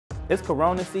It's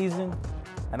Corona season,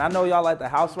 and I know y'all at the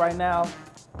house right now,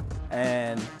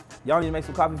 and y'all need to make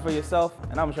some coffee for yourself,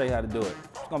 and I'm gonna show you how to do it.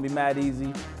 It's gonna be mad easy.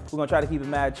 We're gonna try to keep it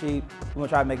mad cheap. We're gonna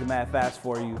try to make it mad fast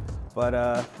for you. But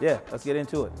yeah, let's get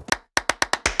into it.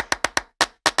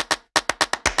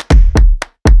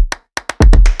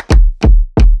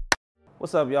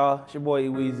 What's up, y'all? It's your boy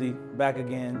E-Weezy, back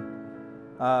again.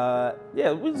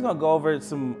 Yeah, we're just gonna go over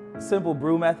some simple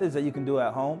brew methods that you can do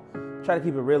at home. Try to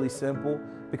keep it really simple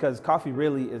because coffee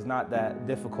really is not that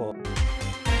difficult.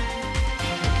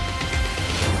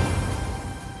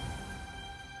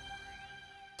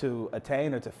 To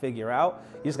attain or to figure out.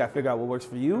 You just gotta figure out what works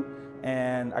for you.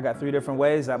 And I got 3 different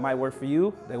ways that might work for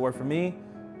you. They work for me.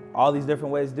 All these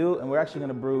different ways do, and we're actually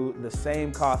gonna brew the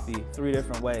same coffee 3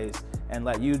 different ways and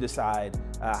let you decide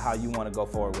how you wanna go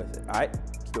forward with it. All right,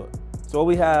 let's do it. So what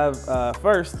we have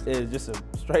first is just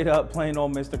a straight up plain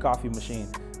old Mr. Coffee machine.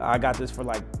 I got this for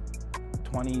like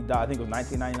 $20, I think it was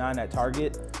 $19.99 at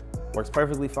Target. Works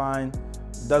perfectly fine.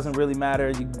 Doesn't really matter.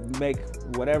 You make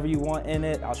whatever you want in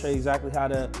it. I'll show you exactly how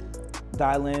to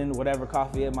dial in whatever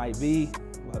coffee it might be.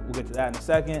 We'll get to that in a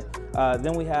second.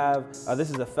 Then we have, this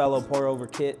is a Fellow pour over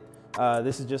kit.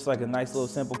 This is just like a nice little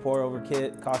simple pour over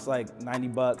kit. Costs like 90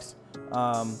 bucks.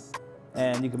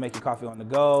 And you can make your coffee on the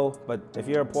go. But if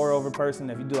you're a pour over person,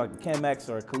 if you do like a Chemex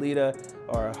or a Kalita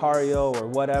or a Hario or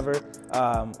whatever,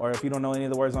 or if you don't know any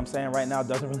of the words I'm saying right now, it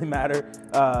doesn't really matter.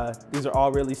 These are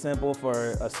all really simple.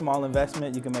 For a small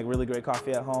investment, you can make really great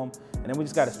coffee at home. And then we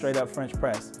just got a straight up French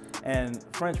press. And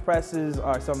French presses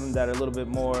are something that are a little bit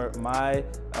more my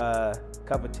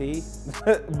cup of tea,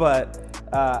 but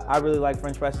I really like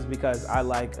French presses because I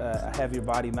like a heavier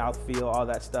body, mouth feel, all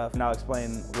that stuff. And I'll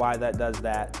explain why that does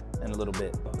that in a little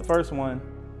bit. The first one,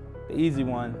 the easy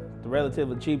one, the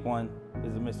relatively cheap one,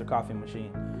 is the Mr. Coffee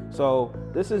machine. So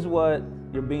this is what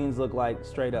your beans look like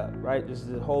straight up, right? This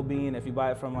is a whole bean. If you buy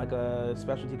it from like a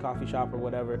specialty coffee shop or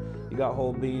whatever, you got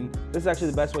whole bean. This is actually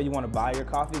the best way you want to buy your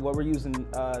coffee. What we're using,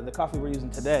 the coffee we're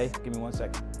using today, give me 1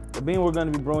 second. The bean we're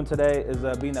going to be brewing today is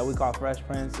a bean that we call Fresh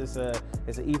Prince. It's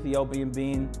an Ethiopian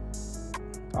bean.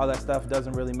 All that stuff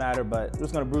doesn't really matter, but we're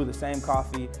just going to brew the same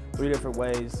coffee 3 different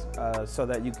ways so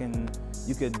that you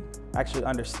could actually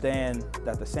understand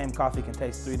that the same coffee can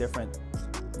taste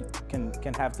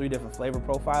can have 3 different flavor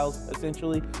profiles,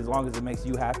 essentially. As long as it makes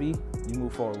you happy, you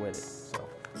move forward with it. So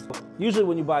usually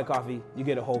when you buy coffee, you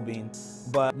get a whole bean,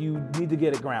 but you need to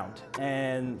get it ground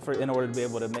in order to be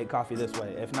able to make coffee this way.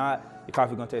 If not, your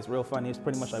coffee gonna taste real funny. It's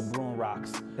pretty much like brewing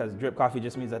rocks, because drip coffee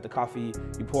just means that the coffee,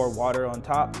 you pour water on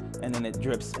top and then it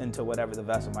drips into whatever the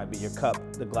vessel might be, your cup,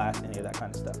 the glass, any of that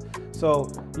kind of stuff. So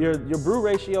your brew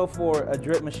ratio for a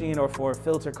drip machine or for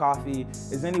filter coffee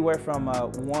is anywhere from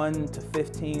 1 to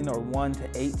 15 or 1 to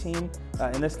 18.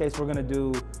 In this case, we're gonna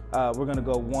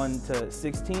go 1 to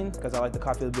 16 because I like the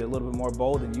coffee to be a little bit more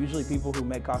bold, and usually people who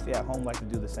make coffee at home like to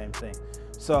do the same thing.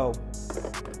 So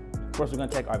of course, we're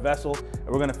gonna take our vessel and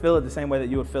we're gonna fill it the same way that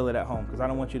you would fill it at home, because I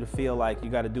don't want you to feel like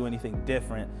you gotta do anything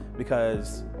different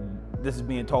because this is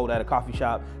being told at a coffee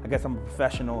shop. I guess I'm a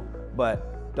professional, but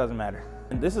it doesn't matter.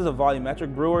 And this is a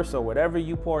volumetric brewer, so whatever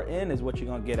you pour in is what you're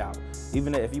gonna get out.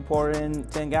 Even if you pour in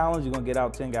 10 gallons, you're gonna get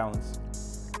out 10 gallons.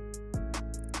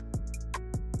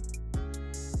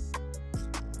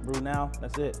 Brew now,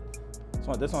 that's it.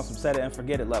 This one's some set it and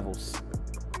forget it levels.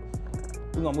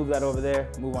 We're gonna move that over there,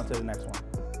 move on to the next one.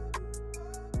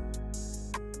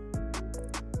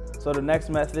 So the next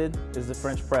method is the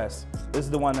French press. This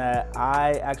is the one that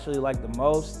I actually like the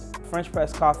most. French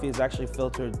press coffee is actually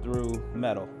filtered through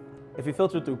metal. If you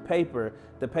filter through paper,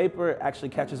 the paper actually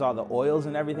catches all the oils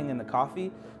and everything in the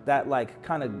coffee. That like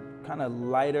kind of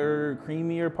lighter,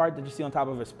 creamier part that you see on top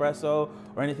of espresso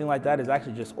or anything like that is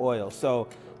actually just oil. So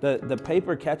the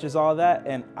paper catches all that,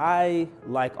 and I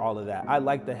like all of that. I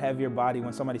like the heavier body.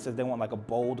 When somebody says they want like a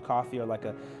bold coffee or like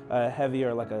a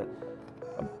heavier, like a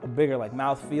bigger like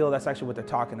mouth feel, that's actually what they're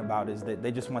talking about, is that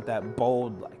they just want that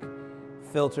bold, like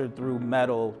filtered through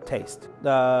metal taste.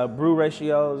 The brew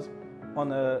ratios on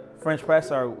the French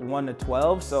press are 1 to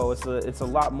 12, so it's a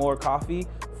lot more coffee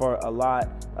for a lot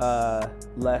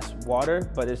less water,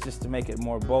 but it's just to make it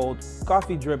more bold.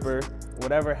 Coffee dripper,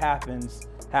 whatever happens,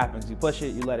 happens. You push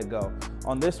it, you let it go.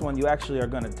 On this one, you actually are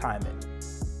gonna time it.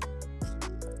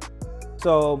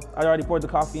 So I already poured the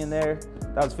coffee in there.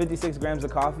 That was 56 grams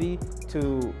of coffee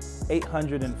to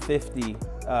 850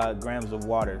 grams of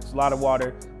water. It's a lot of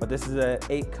water, but this is a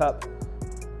 8-cup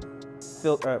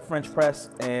French press,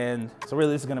 and so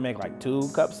really this is gonna make like 2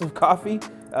 cups of coffee,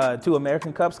 2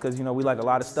 American cups, because you know we like a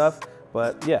lot of stuff.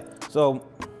 But yeah, so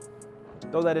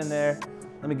throw that in there.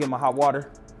 Let me get my hot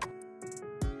water.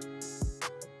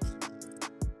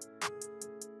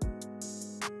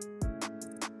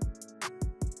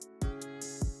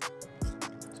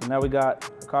 now we got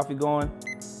the coffee going.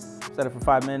 Set it for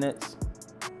 5 minutes.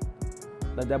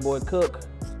 Let that boy cook.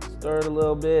 Stir it a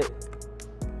little bit.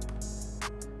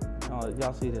 Oh,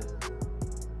 y'all see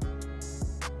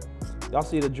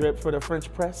the drip for the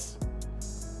French press?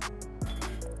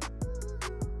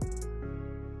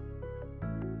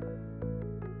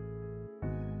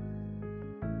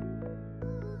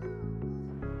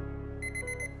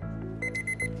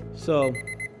 So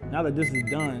now that this is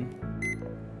done,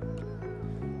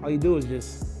 all you do is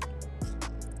just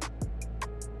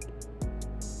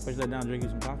push that down, drink you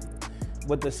some coffee.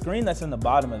 With the screen that's in the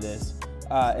bottom of this,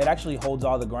 it actually holds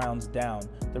all the grounds down.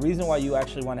 The reason why you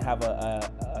actually want to have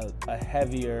a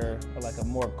heavier, or like a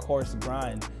more coarse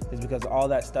grind is because all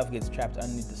that stuff gets trapped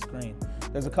underneath the screen.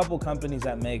 There's a couple companies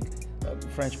that make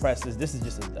French presses. This is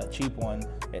just a cheap one.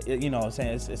 You know what I'm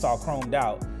saying? It's all chromed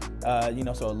out. You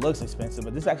know, so it looks expensive,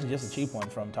 but this is actually just a cheap one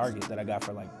from Target that I got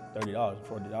for like $30,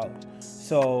 $40.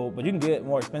 So, but you can get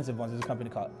more expensive ones. There's a company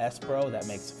called Brew that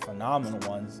makes phenomenal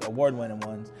ones, award-winning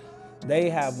ones.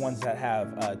 They have ones that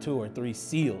have 2 or 3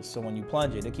 seals, so when you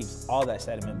plunge it, it keeps all that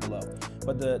sediment below.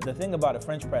 But the thing about a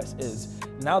French press is,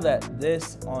 now that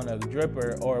this on a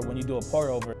dripper, or when you do a pour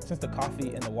over, since the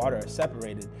coffee and the water are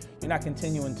separated, you're not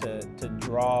continuing to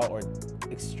draw or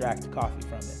extract coffee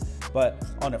from it. But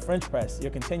on a French press,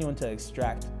 you're continuing to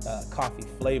extract coffee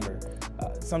flavor.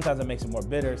 Sometimes it makes it more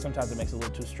bitter, sometimes it makes it a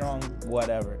little too strong,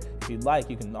 whatever. If you'd like,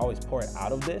 you can always pour it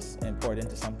out of this and pour it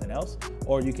into something else,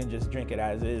 or you can just drink it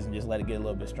as is and just let it get a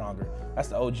little bit stronger. That's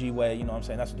the OG way, you know what I'm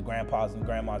saying? That's what the grandpas and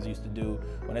grandmas used to do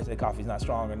when they say coffee's not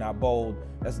strong or not bold.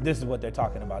 This is what they're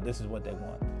talking about. This is what they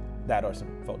want. That or some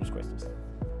Folgers crystals.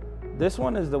 This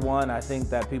one is the one I think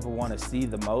that people want to see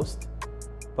the most,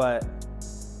 but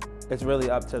it's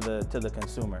really up to the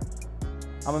consumer.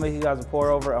 I'm gonna make you guys a pour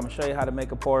over. I'm gonna show you how to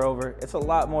make a pour over. It's a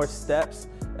lot more steps.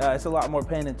 It's a lot more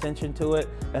paying attention to it.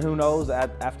 And who knows,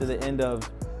 after the end of,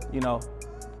 you know,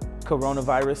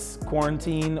 coronavirus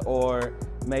quarantine, or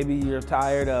maybe you're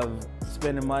tired of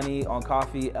spending money on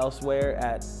coffee elsewhere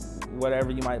at whatever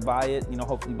you might buy it, you know,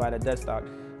 hopefully you buy it at Deadstock.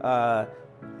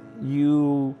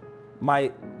 You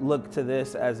might look to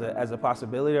this as a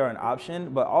possibility or an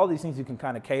option, but all these things you can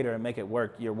kind of cater and make it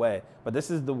work your way. But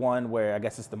this is the one where I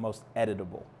guess it's the most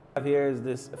editable. Here is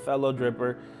this fellow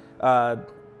dripper.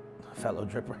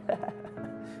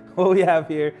 What we have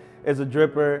here is a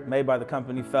dripper made by the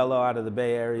company Fellow out of the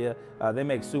Bay Area. They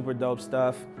make super dope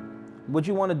stuff. What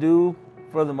you want to do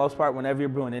for the most part whenever you're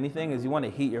brewing anything is you want to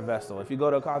heat your vessel. If you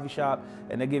go to a coffee shop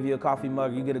and they give you a coffee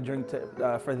mug, you get a drink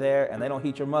for there, and they don't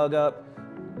heat your mug up,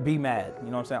 be mad.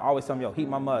 You know what I'm saying? Always tell them, yo, heat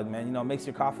my mug, man. You know, it makes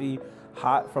your coffee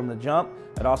hot from the jump.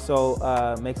 It also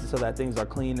makes it so that things are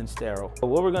clean and sterile. But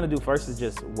what we're gonna do first is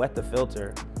just wet the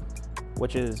filter,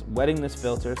 which is wetting this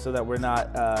filter so that we're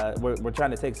not, we're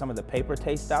trying to take some of the paper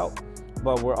taste out,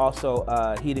 but we're also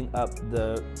heating up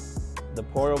the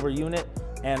pour over unit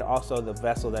and also the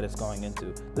vessel that it's going into.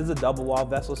 This is a double wall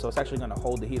vessel, so it's actually gonna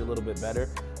hold the heat a little bit better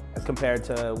compared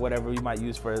to whatever you might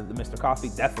use for the Mr. Coffee.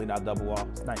 Definitely not double wall,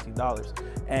 it's $19.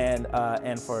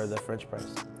 And for the French press.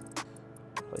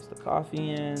 Place the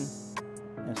coffee in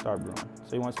and start brewing.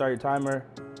 So you wanna start your timer,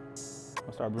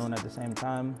 we'll start brewing at the same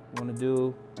time. You wanna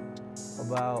do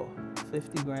about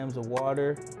 50 grams of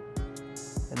water.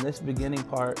 And this beginning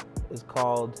part is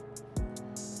called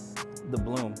the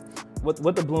bloom.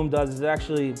 What the bloom does is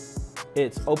actually,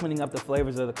 it's opening up the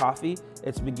flavors of the coffee.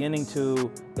 It's beginning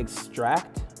to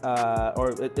extract,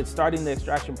 or it's starting the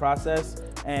extraction process,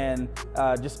 and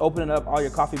just opening up all your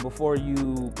coffee before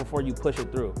you push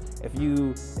it through. If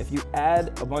you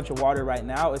add a bunch of water right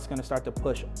now, it's gonna start to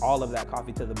push all of that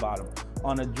coffee to the bottom.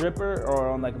 On a dripper or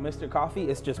on like Mr. Coffee,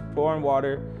 it's just pouring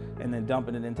water and then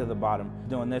dumping it into the bottom.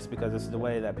 Doing this because this is the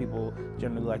way that people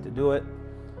generally like to do it.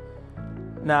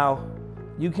 Now,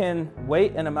 you can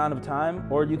wait an amount of time,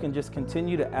 or you can just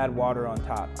continue to add water on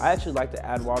top. I actually like to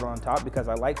add water on top because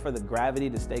I like for the gravity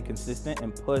to stay consistent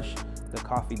and push the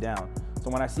coffee down.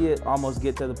 So when I see it almost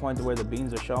get to the point to where the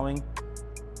beans are showing,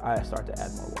 I start to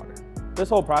add more water. This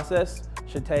whole process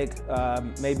should take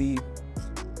maybe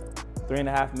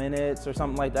 3.5 minutes or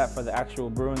something like that for the actual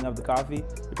brewing of the coffee.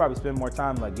 You probably spend more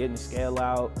time like getting the scale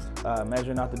out,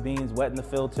 measuring out the beans, wetting the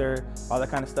filter, all that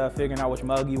kind of stuff, figuring out which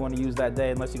mug you want to use that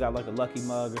day, unless you got like a lucky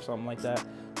mug or something like that.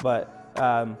 But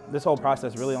this whole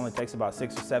process really only takes about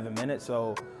 6 or 7 minutes.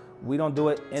 So we don't do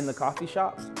it in the coffee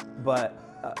shop, but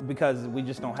because we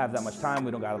just don't have that much time,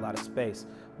 we don't got a lot of space.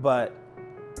 But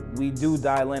we do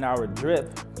dial in our drip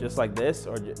just like this,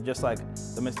 or just like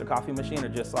the Mr. Coffee machine, or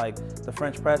just like the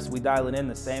French press. We dial it in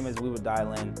the same as we would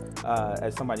dial in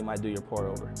as somebody might do your pour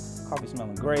over. Coffee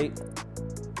smelling great.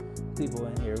 People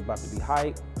in here about to be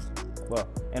hyped. Well,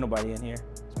 ain't nobody in here.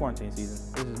 It's quarantine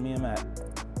season. This is me and Matt.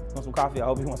 Want some coffee? I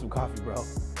hope you want some coffee, bro.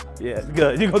 Yeah,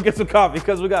 good. You go get some coffee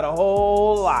because we got a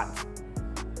whole lot.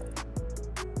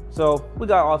 So we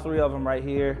got all 3 of them right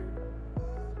here.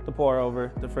 The pour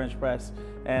over, the French press,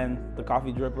 and the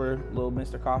coffee dripper, little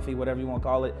Mr. Coffee, whatever you want to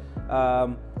call it.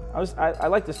 I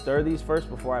like to stir these first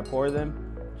before I pour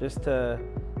them,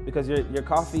 because your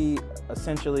coffee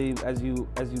essentially, as you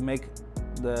make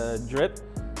the drip,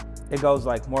 it goes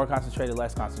like more concentrated,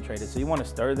 less concentrated. So you want to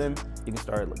stir them. You can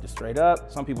stir it just straight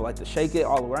up. Some people like to shake it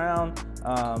all around,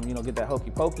 get that hokey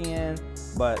pokey in.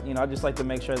 But I just like to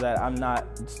make sure that I'm not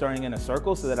stirring in a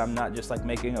circle, so that I'm not just like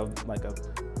making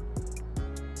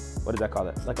what does that call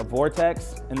it? Like a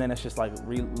vortex, and then it's just like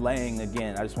relaying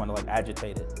again. I just want to like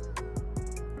agitate it.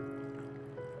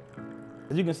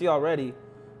 As you can see already,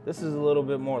 this is a little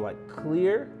bit more like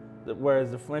clear,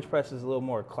 whereas the French press is a little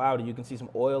more cloudy. You can see some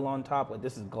oil on top. Like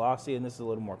this is glossy and this is a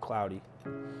little more cloudy.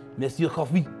 Monsieur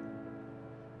Coffee.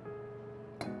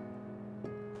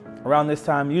 Around this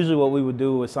time, usually what we would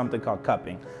do is something called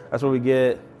cupping. That's where we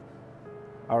get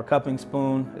our cupping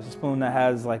spoon. It's a spoon that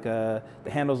has like the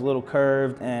handle's a little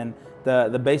curved and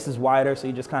the base is wider, so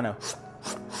you just kind of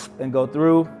and go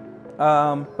through.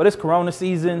 But it's Corona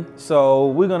season, so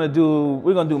we're gonna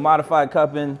do modified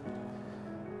cupping.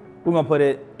 We're gonna put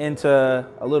it into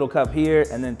a little cup here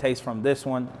and then taste from this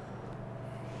one.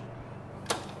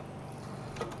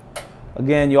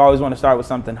 Again, you always want to start with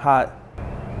something hot.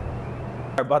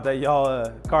 Sorry about that, y'all.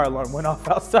 Car alarm went off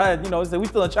outside. We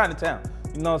still in Chinatown.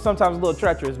 Sometimes a little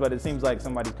treacherous, but it seems like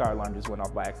somebody's car alarm just went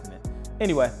off by accident.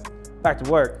 Anyway, back to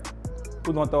work.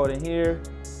 We're gonna throw it in here.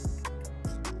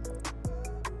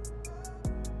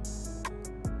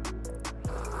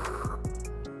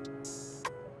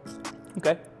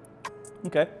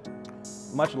 Okay.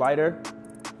 Much lighter,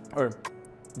 or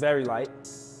very light.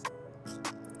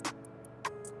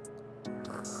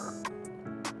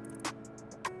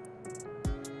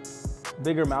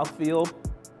 Bigger mouthfeel.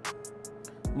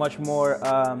 Much more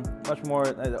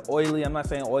oily. I'm not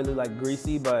saying oily like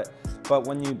greasy, but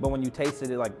when you taste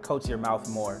it, it like coats your mouth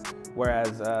more.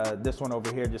 Whereas this one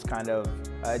over here just kind of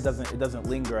it doesn't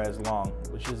linger as long,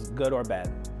 which is good or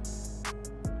bad.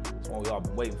 It's what we all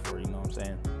been waiting for. You know what I'm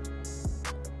saying?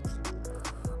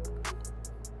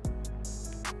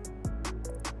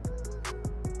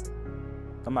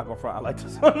 I'm not gonna front. I like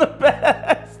this one the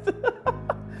best.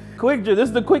 Quick drip. This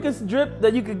is the quickest drip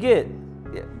that you could get.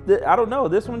 I don't know.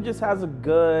 This one just has a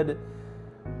good.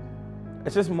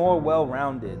 It's just more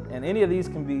well-rounded, and any of these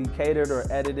can be catered or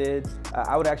edited.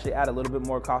 I would actually add a little bit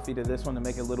more coffee to this one to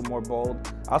make it a little more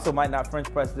bold. I also might not French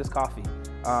press this coffee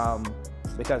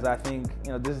because I think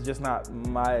this is just not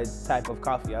my type of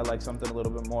coffee. I like something a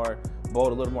little bit more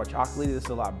bold, a little more chocolatey. This is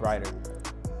a lot brighter.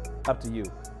 Up to you.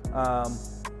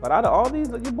 But out of all these,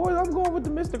 you boys, I'm going with the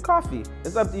Mr. Coffee.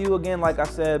 It's up to you. Again, like I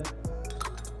said,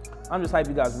 I'm just hyped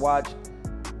you guys watch.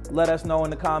 Let us know in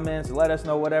the comments. Let us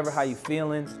know how you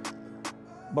feeling.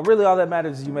 But really all that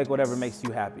matters is you make whatever makes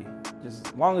you happy. Just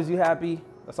as long as you're happy,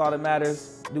 that's all that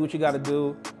matters. Do what you gotta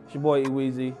do. It's your boy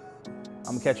E-Weezy. I'm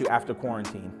gonna catch you after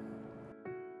quarantine.